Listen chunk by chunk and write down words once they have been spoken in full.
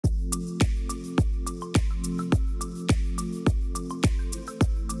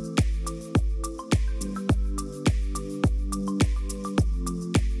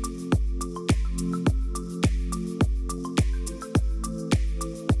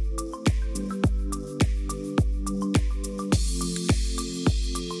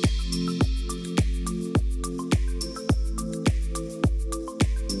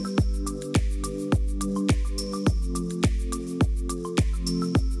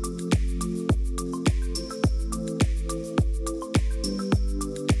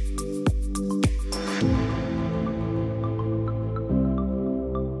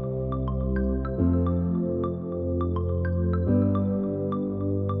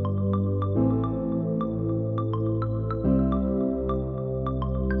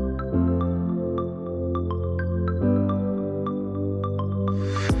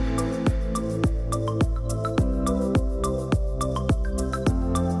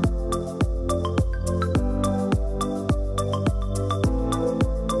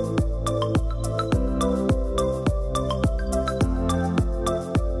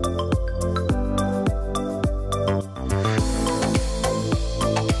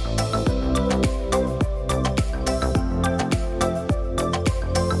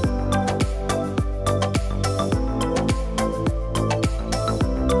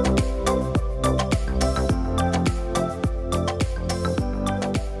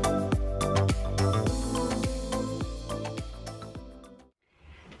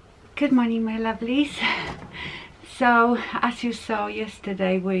Good morning, my lovelies. So as you saw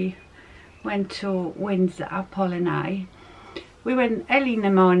yesterday, we went to Windsor, Paul and I. We went early in the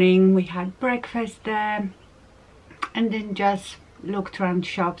morning, we had breakfast there and then just looked around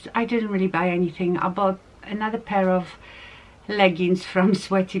shops. I didn't really buy anything. I bought another pair of leggings from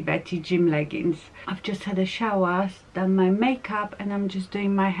Sweaty Betty, gym leggings. I've just had a shower, done my makeup, and I'm just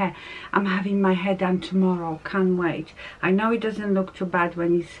doing my hair. I'm having my hair done tomorrow, can't wait. I know it doesn't look too bad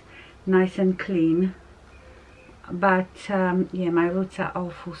when it's nice and clean, but yeah, my roots are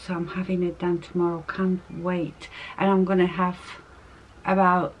awful, so I'm having it done tomorrow, can't wait. And I'm gonna have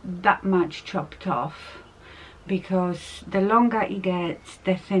about that much chopped off, because the longer it gets,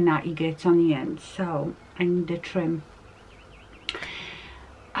 the thinner it gets on the end, so I need the trim.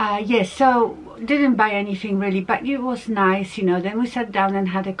 Yeah, so didn't buy anything really, but it was nice, you know. Then we sat down and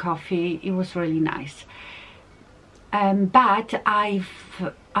had a coffee. It was really nice. But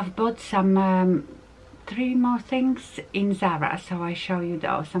I've bought some 3 more things in Zara, so I show you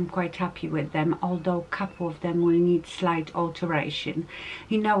those. I'm quite happy with them, although a couple of them will need slight alteration.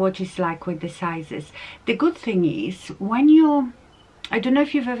 You know what it's like with the sizes. The good thing is, when you, I don't know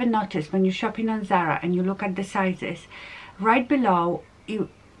if you've ever noticed, when you're shopping on Zara and you look at the sizes, right below,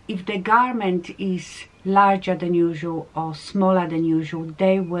 if the garment is larger than usual or smaller than usual,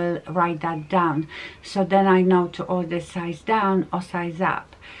 they will write that down. So then I know to order size down or size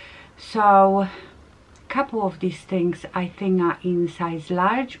up. So a couple of these things I think are in size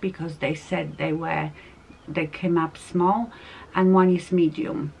large, because they said they came up small, and one is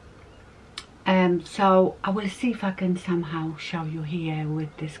medium. So I will see if I can somehow show you here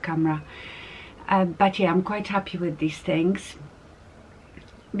with this camera. But yeah, I'm quite happy with these things,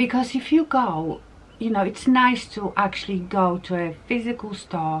 because if you go, you know, it's nice to actually go to a physical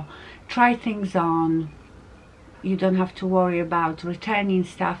store, try things on. You don't have to worry about returning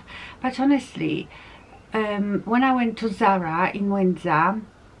stuff. But honestly, when I went to Zara in Windsor,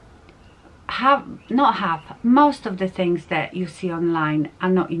 most of the things that you see online are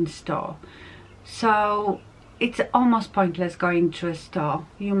not in store. So it's almost pointless going to a store.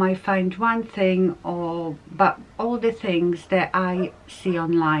 You might find one thing, but all the things that I see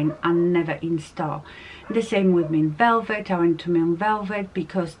online are never in store. The same with Mint Velvet. I went to Mint Velvet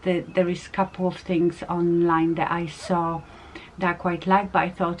because there is a couple of things online that I saw that I quite like, but I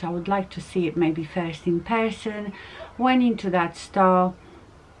thought I would like to see it maybe first in person. Went into that store,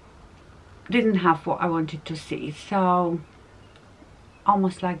 didn't have what I wanted to see. So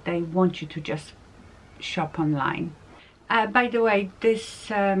almost like they want you to just shop online. By the way, this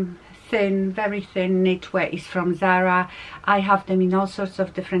thin, very thin knitwear is from Zara. I have them in all sorts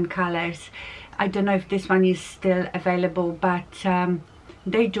of different colors. I don't know if this one is still available, but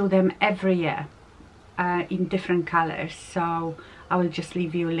they do them every year in different colors. So I will just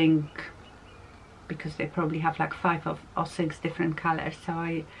leave you a link, because they probably have like 5 or 6 different colors, so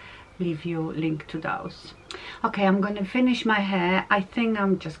I leave you a link to those. Okay, I'm going to finish my hair. I think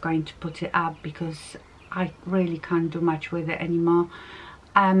I'm just going to put it up because I really can't do much with it anymore.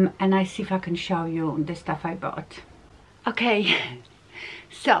 And I see if I can show you the stuff I bought. Okay,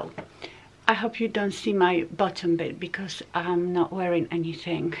 so I hope you don't see my bottom bit, because I'm not wearing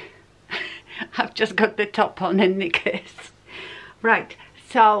anything. I've just got the top on and knickers. Right,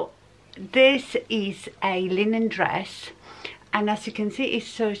 so this is a linen dress, and as you can see, it's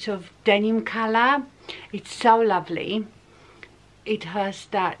sort of denim color. It's so lovely. It has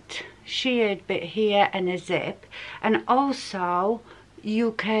that sheared bit here and a zip, and also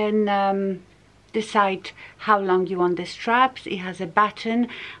you can decide how long you want the straps. It has a button,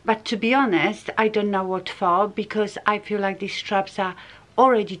 but to be honest, I don't know what for, because I feel like these straps are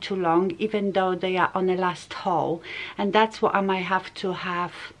already too long, even though they are on the last hole, and that's what I might have to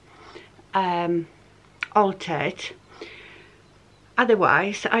have altered.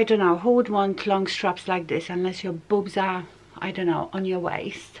 Otherwise, I don't know, who would want long straps like this unless your boobs are, I don't know, on your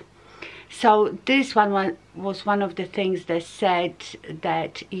waist. So this one was one of the things that said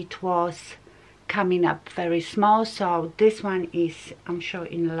that it was coming up very small. So this one is, I'm sure,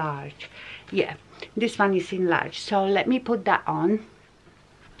 in large. Yeah, this one is in large. So let me put that on.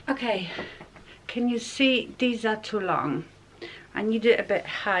 Okay, can you see these are too long? I need it a bit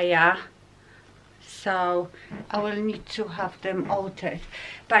higher, so I will need to have them altered.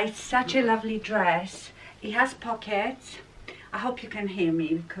 But it's such a lovely dress. It has pockets. I hope you can hear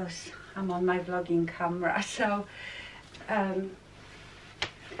me because I'm on my vlogging camera. So yeah,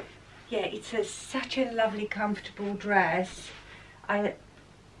 it's such a lovely, comfortable dress. It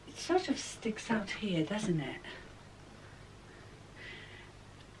sort of sticks out here, doesn't it?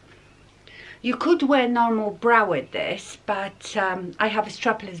 You could wear normal bra with this, but I have a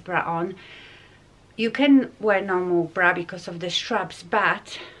strapless bra on. You can wear normal bra because of the straps,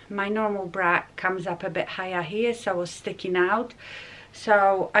 but my normal bra comes up a bit higher here, so I was sticking out.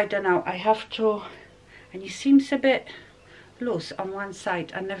 So I don't know, I have to, and it seems a bit loose on one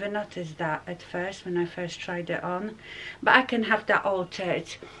side. I never noticed that at first when I first tried it on, but I can have that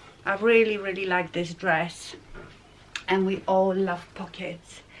altered. I really, really like this dress, and we all love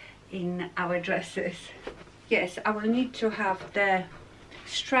pockets in our dresses. Yes, I will need to have the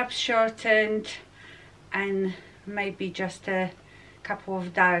straps shortened and maybe just a couple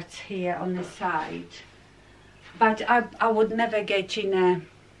of darts here on the side, but I would never get in a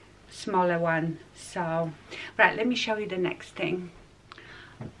smaller one. So right, let me show you the next thing.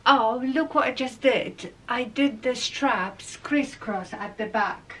 Oh, look what I just did. I did the straps crisscross at the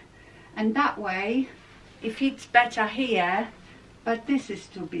back, and that way it fits better here, but this is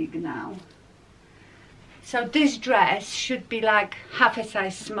too big now. So this dress should be like half a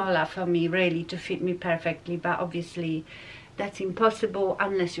size smaller for me really to fit me perfectly, but obviously that's impossible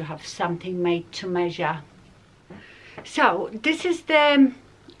unless you have something made to measure. So this is the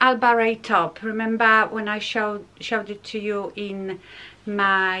Albaret top. Remember when I showed it to you in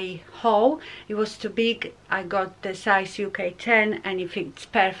my haul? It was too big. I got the size UK 10 and it fits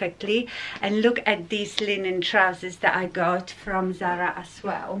perfectly. And look at these linen trousers that I got from Zara as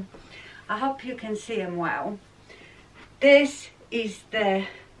well. I hope you can see them well. This is the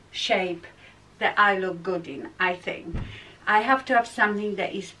shape that I look good in, I think. I have to have something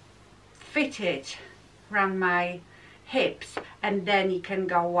that is fitted around my hips, and then it can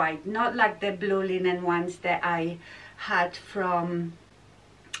go wide, not like the blue linen ones that I had from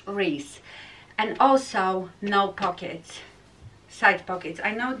Reese. And also no pockets, side pockets.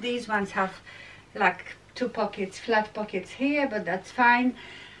 I know these ones have like 2 pockets, flat pockets here, but that's fine.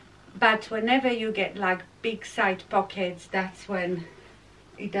 But whenever you get like big side pockets, that's when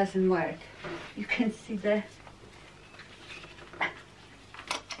it doesn't work. You can see they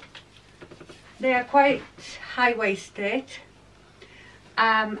are quite high-waisted,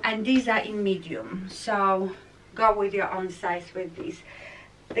 and these are in medium, so go with your own size with these.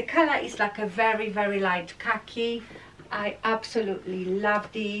 The color is like a very, very light khaki. I absolutely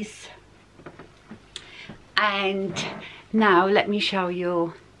love these. And now let me show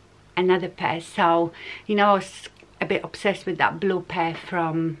you another pair. So, you know, I was a bit obsessed with that blue pair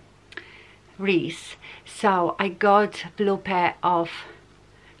from Reese, so I got a blue pair of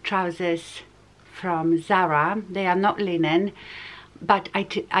trousers from Zara. They are not linen, but I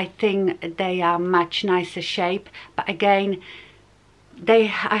think they are much nicer shape. But again, I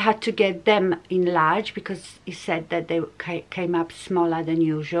had to get them in large because he said that they came up smaller than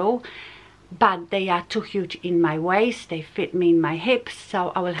usual, but they are too huge in my waist. They fit me in my hips,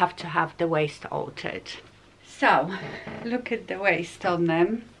 so I will have to have the waist altered. So look at the waist on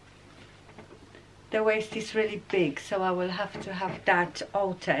them. The waist is really big, so I will have to have that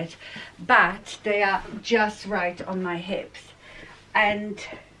altered, but they are just right on my hips, and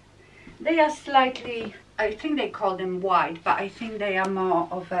they are slightly, I think they call them wide, but I think they are more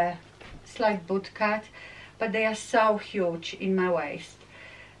of a slight boot cut, but they are so huge in my waist.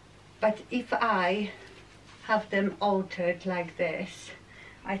 But if I have them altered like this,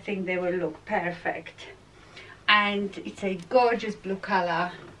 I think they will look perfect. And it's a gorgeous blue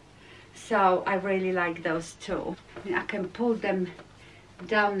color, so I really like those too. I can pull them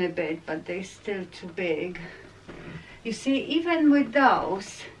down a bit, but they're still too big. You see, even with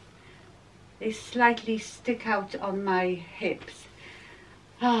those, they slightly stick out on my hips.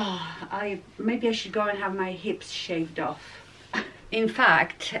 Maybe I should go and have my hips shaved off. In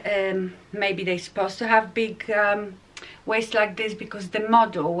fact, maybe they're supposed to have big waist like this, because the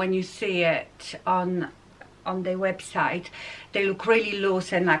model, when you see it on their website, they look really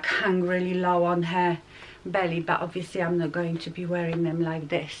loose and like hang really low on her belly, but obviously I'm not going to be wearing them like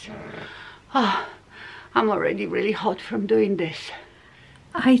this. I'm already really hot from doing this.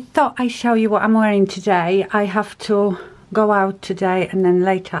 I thought I'd show you what I'm wearing today. I have to go out today, and then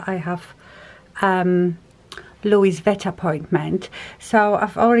later I have Louis' vet appointment. So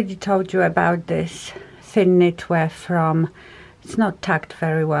I've already told you about this thin knitwear from, it's not tucked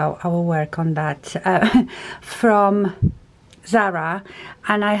very well, I will work on that, from Zara.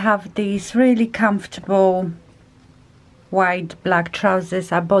 And I have these really comfortable wide black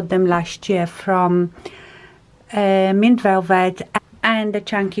trousers. I bought them last year from Mint Velvet, and the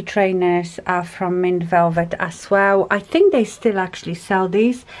chunky trainers are from Mint Velvet as well. I think they still actually sell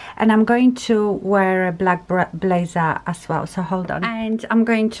these, and I'm going to wear a black blazer as well, so hold on. And I'm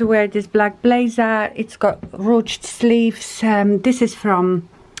going to wear this black blazer. It's got ruched sleeves. This is from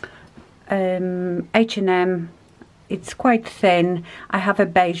H&M. It's quite thin. I have a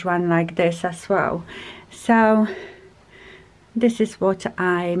beige one like this as well. So this is what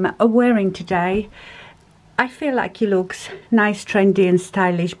I'm wearing today. I feel like it looks nice, trendy and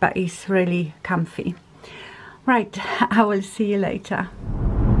stylish, but it's really comfy. Right, I will see you later.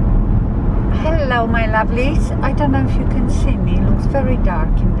 Hello my lovelies. I don't know if you can see me. It looks very dark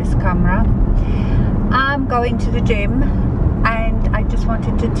in this camera. I'm going to the gym, and I just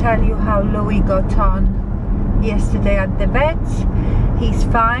wanted to tell you how Louis got on yesterday at the vet. He's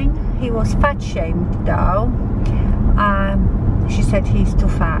fine. He was fat shamed though. She said he's too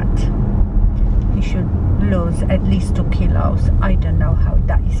fat. He should lose at least 2 kilos. I don't know how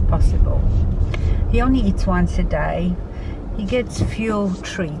that is possible. He only eats once a day. He gets few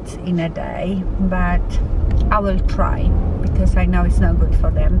treats in a day, but I will try because I know it's not good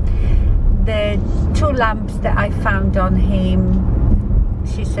for them. The 2 lumps that I found on him,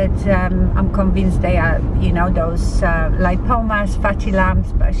 she said, I'm convinced they are, you know, those lipomas, fatty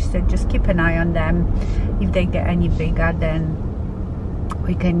lumps, but she said just keep an eye on them. If they get any bigger, then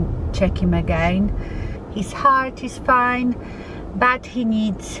we can check him again. His heart is fine, but he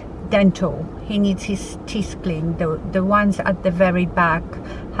needs dental. He needs his teeth cleaned. The ones at the very back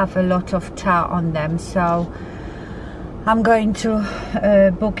have a lot of tar on them, so I'm going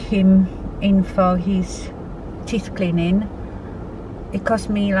to book him in for his teeth cleaning. It cost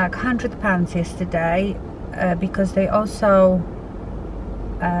me like £100 yesterday because they also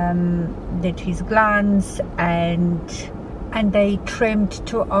did his glands and they trimmed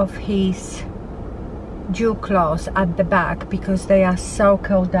 2 of his dew claws at the back because they are so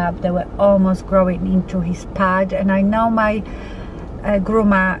curled up. They were almost growing into his pad, and I know my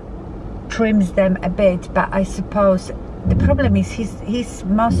groomer trims them a bit, but I suppose the problem is his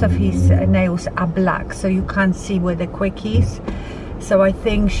most of his nails are black, so you can't see where the quick is. So I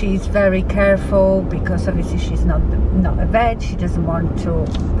think she's very careful because obviously she's not a vet. She doesn't want to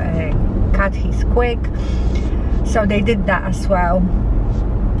cut his quick. So they did that as well.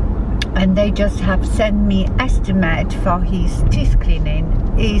 And they just have sent me estimate for his teeth cleaning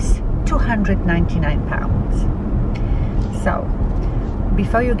is £299. So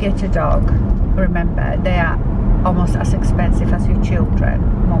before you get a dog, remember they are almost as expensive as your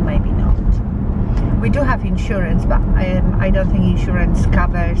children. Well, maybe not. We do have insurance, but I don't think insurance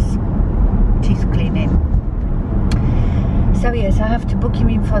covers teeth cleaning. So yes, I have to book him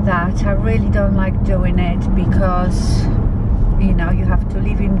in for that. I really don't like doing it because, you know, you have to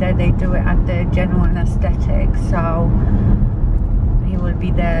leave him there. They do it at the general anesthetic, so he will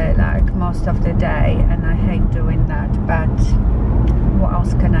be there like most of the day, and I hate doing that, but what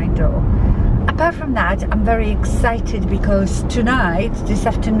else can I do? Apart from that, I'm very excited because tonight, this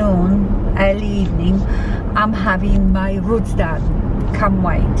afternoon, early evening, I'm having my roots done. Can't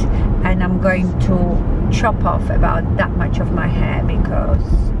wait. And I'm going to chop off about that much of my hair because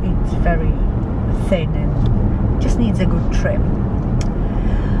it's very thin and just needs a good trim.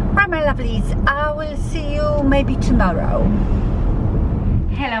 Right, my lovelies, I will see you maybe tomorrow.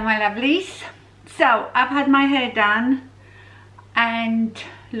 Hello, my lovelies. So, I've had my hair done, and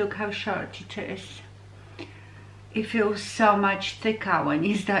look how short it is. It feels so much thicker when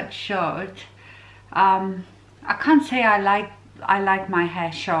it's that short. I can't say I like my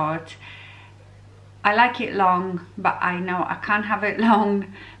hair short. I like it long, but I know I can't have it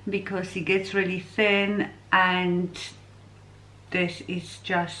long because it gets really thin, and this is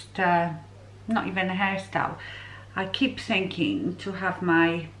just not even a hairstyle. I keep thinking to have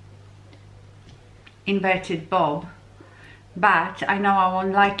my inverted bob, but I know I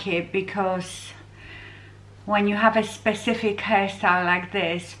won't like it because when you have a specific hairstyle like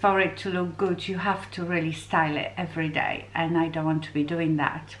this, for it to look good, you have to really style it every day, and I don't want to be doing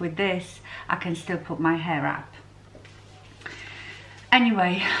that. With this, I can still put my hair up.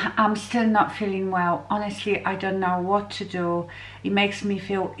 Anyway, I'm still not feeling well. Honestly, I don't know what to do. It makes me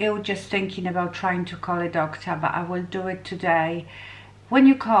feel ill just thinking about trying to call a doctor, but I will do it today. When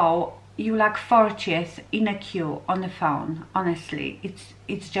you call, you like 40th in a queue on the phone. Honestly,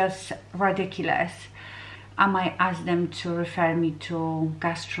 it's just ridiculous. I might ask them to refer me to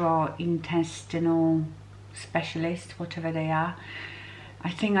gastrointestinal specialist, whatever they are. I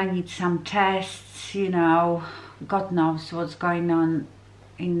think I need some tests, you know, God knows what's going on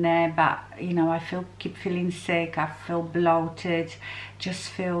in there, but you know, I keep feeling sick, I feel bloated, just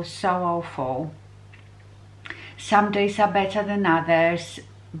feel so awful. Some days are better than others,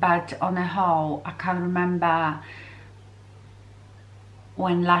 but on a whole, I can't remember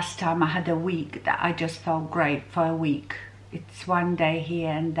when last time I had a week that I just felt great for a week. It's one day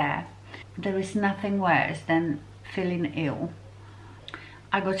here and there. There is nothing worse than feeling ill.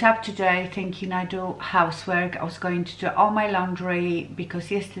 I got up today thinking I do housework. I was going to do all my laundry because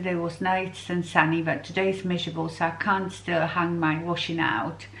yesterday was nice and sunny, but today is miserable, so I can't still hang my washing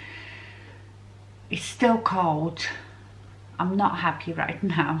out. It's still cold. I'm not happy right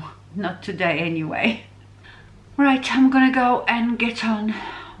now. Not today anyway. Right, I'm gonna go and get on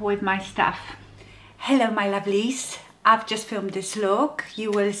with my stuff. Hello my lovelies. I've just filmed this look.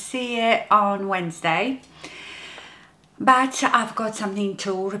 You will see it on Wednesday. But I've got something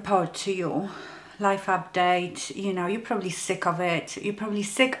to report to you. Life update, you know, you're probably sick of it. You're probably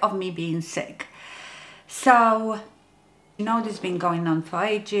sick of me being sick. So, you know, this has been going on for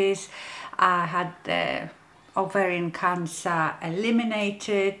ages. I had the ovarian cancer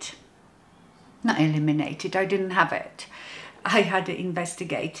eliminated. Not eliminated, I didn't have it. I had it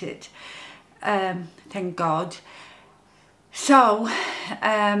investigated. Thank God. So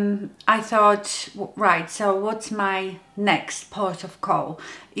I thought, right, so what's my next port of call?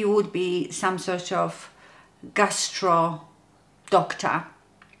 It would be some sort of gastro doctor.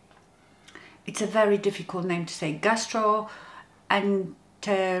 It's a very difficult name to say.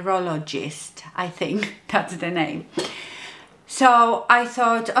 Gastroenterologist, I think that's the name. So I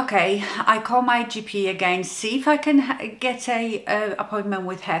thought, okay, I call my GP again, see if I can get a appointment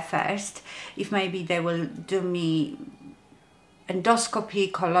with her first, if maybe they will do me endoscopy,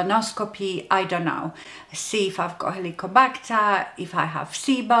 colonoscopy, I don't know. See if I've got Helicobacter, if I have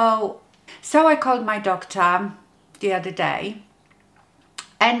SIBO. So I called my doctor the other day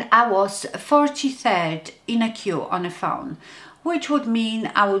and I was 43rd in a queue on a phone, which would mean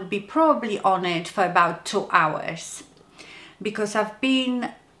I would be probably on it for about 2 hours because I've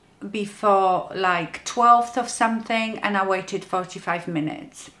been before like 12th of something and I waited 45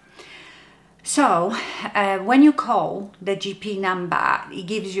 minutes. So when you call the GP number, it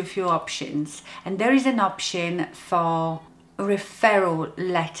gives you a few options, and there is an option for referral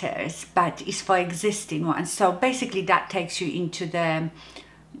letters, but it's for existing ones. So basically that takes you into the,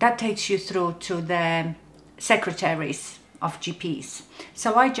 that takes you through to the secretaries of GPs.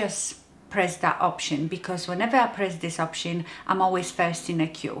 So I just press that option because whenever I press this option, I'm always first in a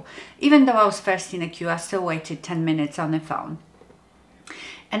queue. Even though I was first in a queue, I still waited 10 minutes on the phone.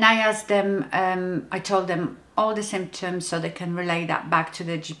 And I asked them, I told them all the symptoms so they can relay that back to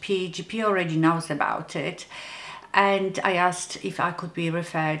the GP. GP already knows about it. And I asked if I could be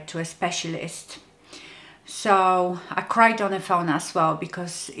referred to a specialist. So I cried on the phone as well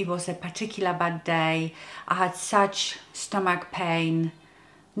because it was a particular bad day. I had such stomach pain,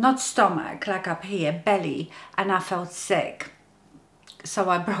 not stomach, like up here, belly, and I felt sick. So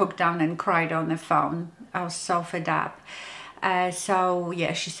I broke down and cried on the phone. I was so fed up. So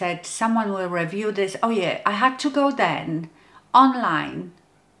yeah, she said someone will review this. Oh yeah, I had to go then online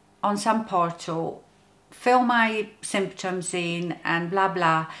on some portal, fill my symptoms in and blah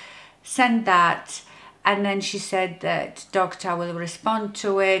blah, send that, and then she said that doctor will respond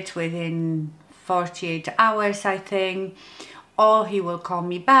to it within 48 hours, I think, or he will call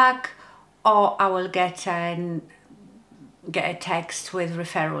me back, or I will get a text with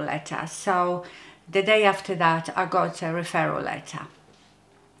referral letter. So the day after that, I got a referral letter.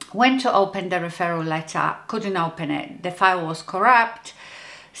 Went to open the referral letter, couldn't open it. The file was corrupt.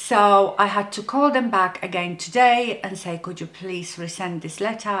 So I had to call them back again today and say, could you please resend this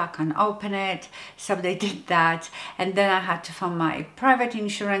letter? I can't open it. So they did that. And then I had to phone my private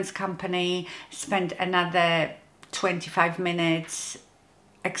insurance company, spend another 25 minutes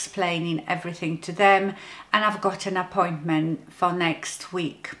explaining everything to them. And I've got an appointment for next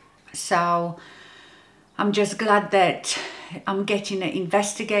week. So I'm just glad that I'm getting it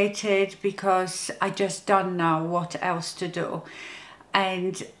investigated because I just don't know what else to do.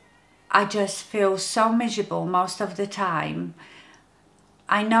 And I just feel so miserable most of the time.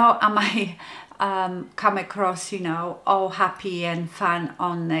 I know I might come across, you know, all happy and fun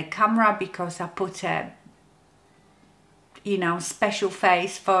on the camera because I put a, you know, special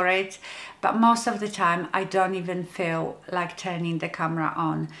face for it. But most of the time I don't even feel like turning the camera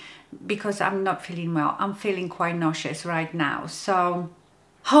on because I'm not feeling well. I'm feeling quite nauseous right now. So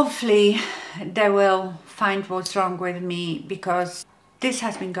hopefully they will find what's wrong with me because this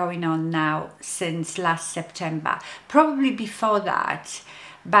has been going on now since last September. Probably before that,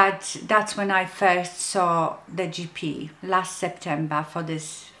 but that's when I first saw the GP last September for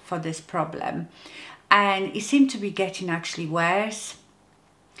this problem. And it seemed to be getting actually worse.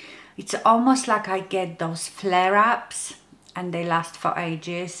 It's almost like I get those flare-ups and they last for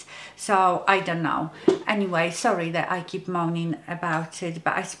ages. So I don't know. Anyway, sorry that I keep moaning about it,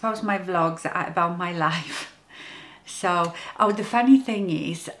 but I suppose my vlogs are about my life. So, oh, the funny thing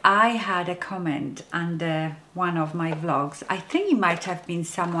is, I had a comment under one of my vlogs. I think it might have been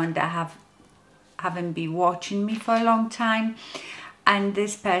someone that haven't been watching me for a long time. And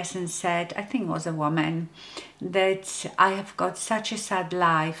this person said, I think it was a woman, that I have got such a sad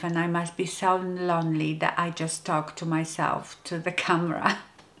life and I must be so lonely that I just talk to myself, to the camera.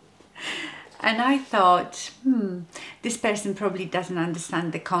 And I thought, this person probably doesn't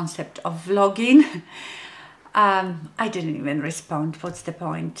understand the concept of vlogging. I didn't even respond. What's the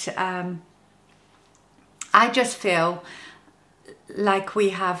point? I just feel like we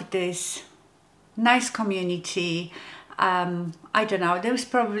have this nice community. I don't know, there's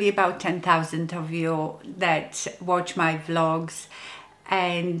probably about 10,000 of you that watch my vlogs,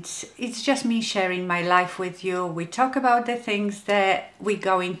 and it's just me sharing my life with you. We talk about the things that we're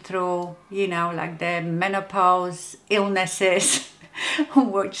going through, you know, like the menopause, illnesses,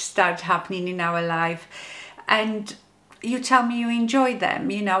 which start happening in our life. And you tell me you enjoy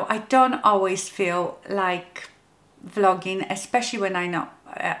them. You know, I don't always feel like vlogging, especially when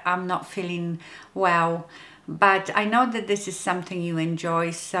I'm not feeling well. But I know that this is something you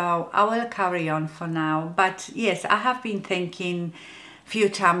enjoy, so I will carry on for now. But yes, I have been thinking a few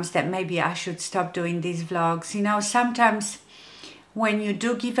times that maybe I should stop doing these vlogs. You know, sometimes when you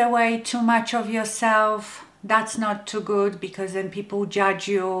do give away too much of yourself, that's not too good, because then people judge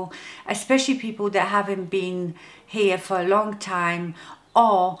you, especially people that haven't been here for a long time,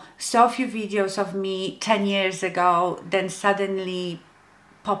 or saw a few videos of me 10 years ago, then suddenly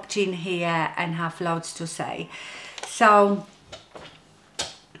popped in here and have loads to say. So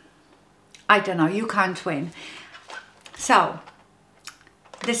I don't know, you can't win. So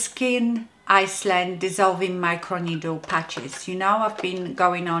the Skin Iceland dissolving microneedle patches, you know, I've been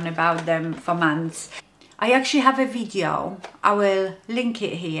going on about them for months. I actually have a video, I will link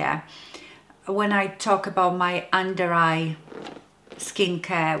it here, when I talk about my under eye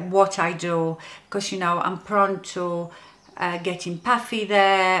skincare, what I do, because you know I'm prone to getting puffy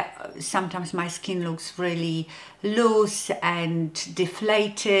there. Sometimes my skin looks really loose and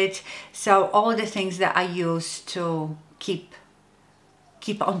deflated, so all the things that I use to keep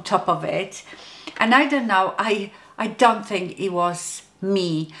on top of it. And I don't know, I don't think it was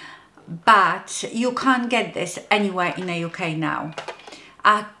me, but you can't get this anywhere in the UK now.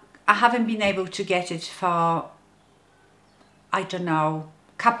 I haven't been able to get it for, I don't know,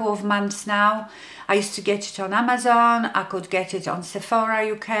 couple of months now. I used to get it on Amazon, I could get it on Sephora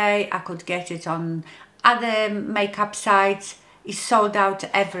UK, I could get it on other makeup sites. It's sold out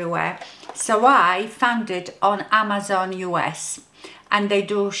everywhere. So I found it on Amazon US, and they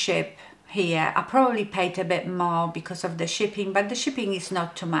do ship here. I probably paid a bit more because of the shipping, but the shipping is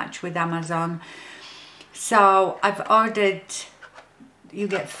not too much with Amazon. So I've ordered, you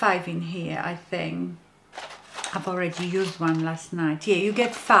get 5 in here, I think. I've already used one last night. Yeah, you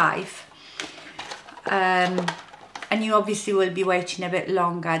get 5. And you obviously will be waiting a bit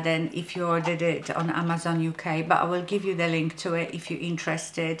longer than if you ordered it on Amazon UK, but I will give you the link to it if you're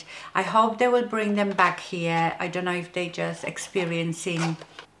interested. I hope they will bring them back here. I don't know if they're just experiencing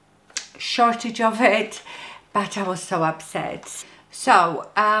shortage of it, but I was so upset. So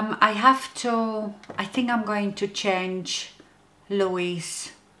I think I'm going to change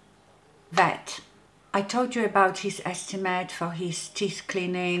Louis' vet. I told you about his estimate for his teeth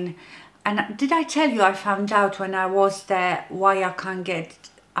cleaning, and did I tell you I found out when I was there why I can't get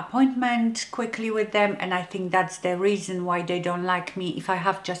appointment quickly with them? And I think that's the reason why they don't like me if I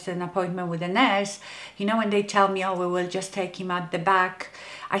have just an appointment with a nurse. You know, when they tell me, oh, we will just take him at the back,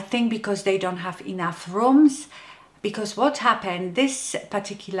 I think because they don't have enough rooms. Because what happened, this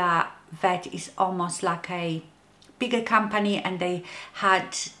particular vet is almost like a bigger company, and they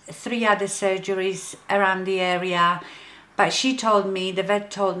had 3 other surgeries around the area. But she told me, the vet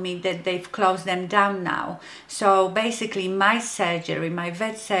told me, that they've closed them down now. So basically my surgery, my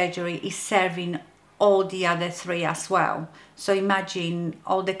vet surgery, is serving all the other 3 as well. So imagine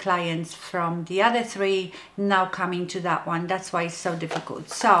all the clients from the other 3 now coming to that one. That's why it's so difficult.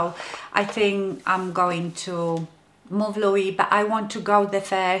 So I think I'm going to move Louis, but I want to go there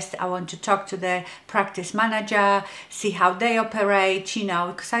first. I want to talk to the practice manager, see how they operate, you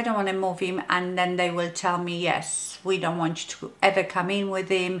know, because I don't want to move him and then they will tell me, yes, we don't want you to ever come in with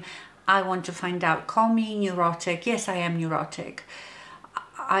him. I want to find out. Call me neurotic. Yes, I am neurotic.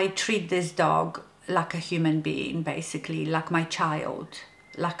 I treat this dog like a human being, basically, like my child,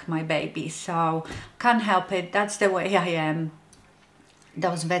 like my baby. So can't help it. That's the way I am.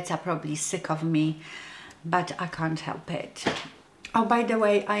 Those vets are probably sick of me, but I can't help it. Oh, by the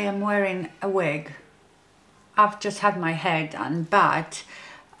way, I am wearing a wig. I've just had my hair done, but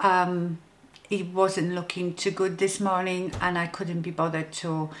it wasn't looking too good this morning and I couldn't be bothered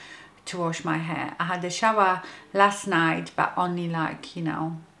to wash my hair. I had a shower last night, but only like, you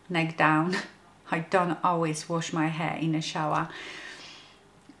know, neck down. I don't always wash my hair in a shower,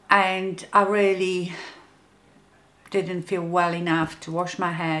 and I really didn't feel well enough to wash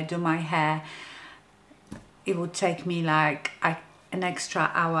my hair, do my hair. It would take me like an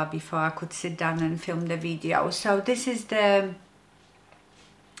extra hour before I could sit down and film the video. So this is the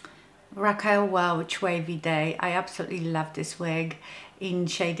Raquel Welch Wavy Day. I absolutely love this wig in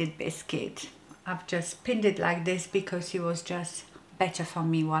Shaded Biscuit. I've just pinned it like this because it was just better for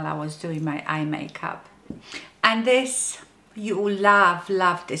me while I was doing my eye makeup. And this, you will love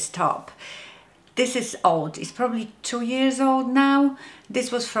this top. This is old, it's probably 2 years old now.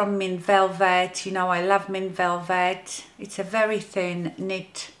 This was from Mint Velvet. You know, I love Mint Velvet. It's a very thin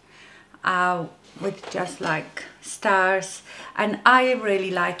knit with just like stars, and I really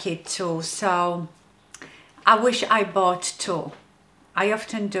like it too. So I wish I bought two. I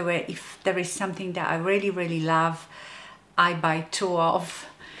often do it. If there is something that I really love, I buy two of.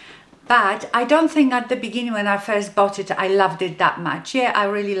 But I don't think at the beginning when I first bought it, I loved it that much. Yeah, I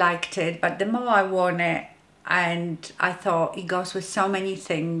really liked it, but the more I worn it, and I thought it goes with so many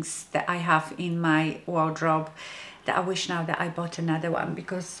things that I have in my wardrobe, that I wish now that I bought another one,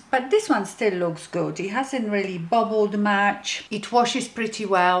 because, but this one still looks good. It hasn't really bubbled much. It washes pretty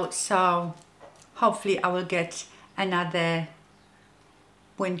well, so hopefully I will get another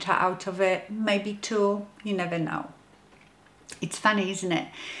winter out of it, maybe two, you never know. It's funny, isn't it?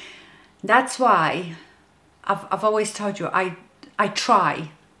 That's why I've always told you, I try.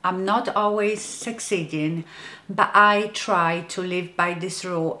 I'm not always succeeding, but I try to live by this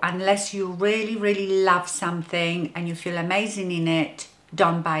rule. Unless you really love something and you feel amazing in it,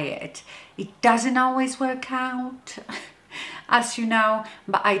 don't buy it. It doesn't always work out, as you know,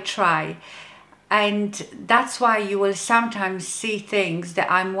 but I try. And that's why you will sometimes see things that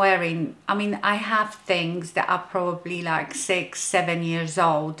I'm wearing. I mean, I have things that are probably like 6-7 years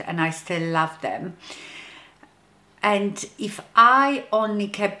old and I still love them. And if I only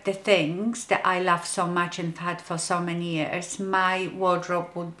kept the things that I love so much and had for so many years, my wardrobe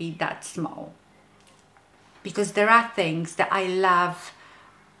would be that small. Because there are things that I love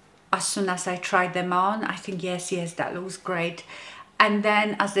as soon as I try them on. I think, yes, that looks great. And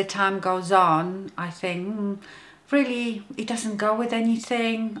then as the time goes on, I think, really, it doesn't go with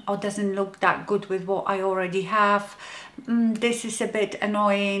anything, or doesn't look that good with what I already have. This is a bit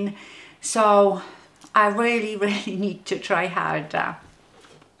annoying. So I really need to try harder.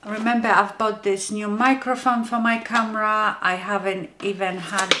 Remember, I've bought this new microphone for my camera. I haven't even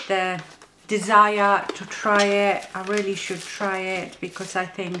had the desire to try it. I really should try it, because I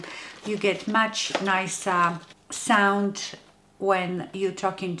think you get much nicer sound when you're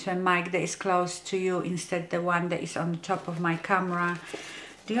talking to a mic that is close to you instead the one that is on the top of my camera.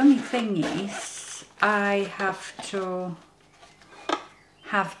 The only thing is I have to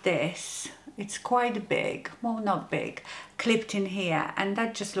have this. It's quite big, well, not big, clipped in here, and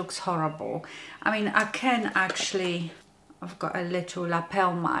that just looks horrible. I mean, I can actually, I've got a little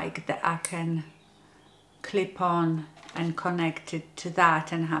lapel mic that I can clip on and connect it to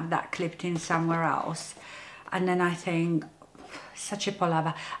that and have that clipped in somewhere else. And then I think, such a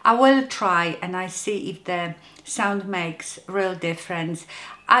palaver. I will try and I see if the sound makes real difference.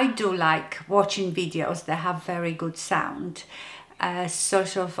 I do like watching videos that have very good sound,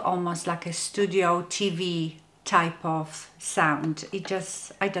 sort of almost like a studio TV type of sound. It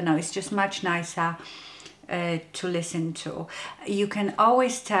just, I don't know, it's just much nicer to listen to. You can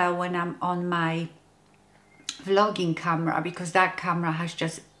always tell when I'm on my vlogging camera, because that camera has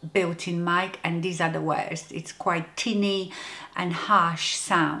just built-in mic, and these are the worst. It's quite tinny and harsh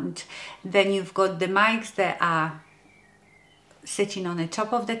sound. Then you've got the mics that are sitting on the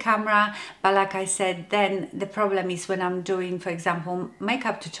top of the camera, but like I said, then the problem is when I'm doing, for example,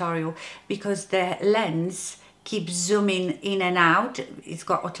 makeup tutorial, because the lens keeps zooming in and out. It's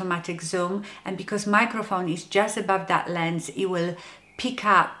got automatic zoom, and because microphone is just above that lens, it will pick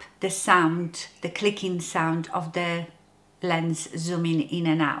up the sound, the clicking sound of the lens zooming in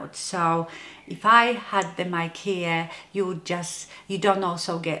and out. So if I had the mic here, you don't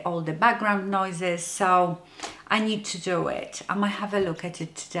also get all the background noises. So I need to do it. I might have a look at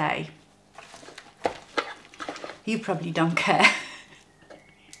it today. You probably don't care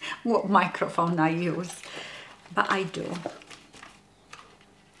what microphone I use, but I do.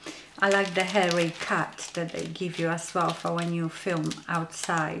 I like the hairy cut that they give you as well for when you film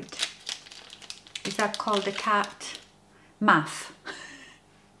outside. Is that called a cat? Muff.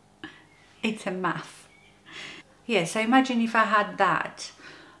 It's a muff. Yeah, so imagine if I had that.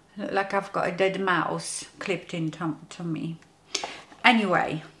 Look like I've got a dead mouse clipped into me.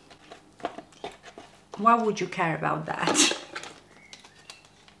 Anyway, why would you care about that?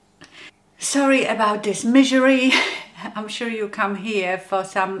 Sorry about this misery. I'm sure you come here for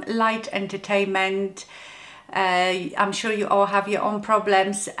some light entertainment. I'm sure you all have your own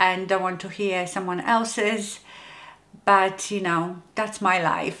problems and don't want to hear someone else's, but you know, that's my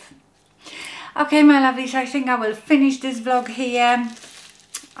life. Okay, my lovelies, I think I will finish this vlog here.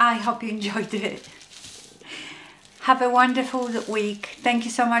 I hope you enjoyed it. Have a wonderful week. Thank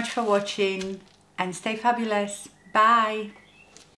you so much for watching and stay fabulous. Bye.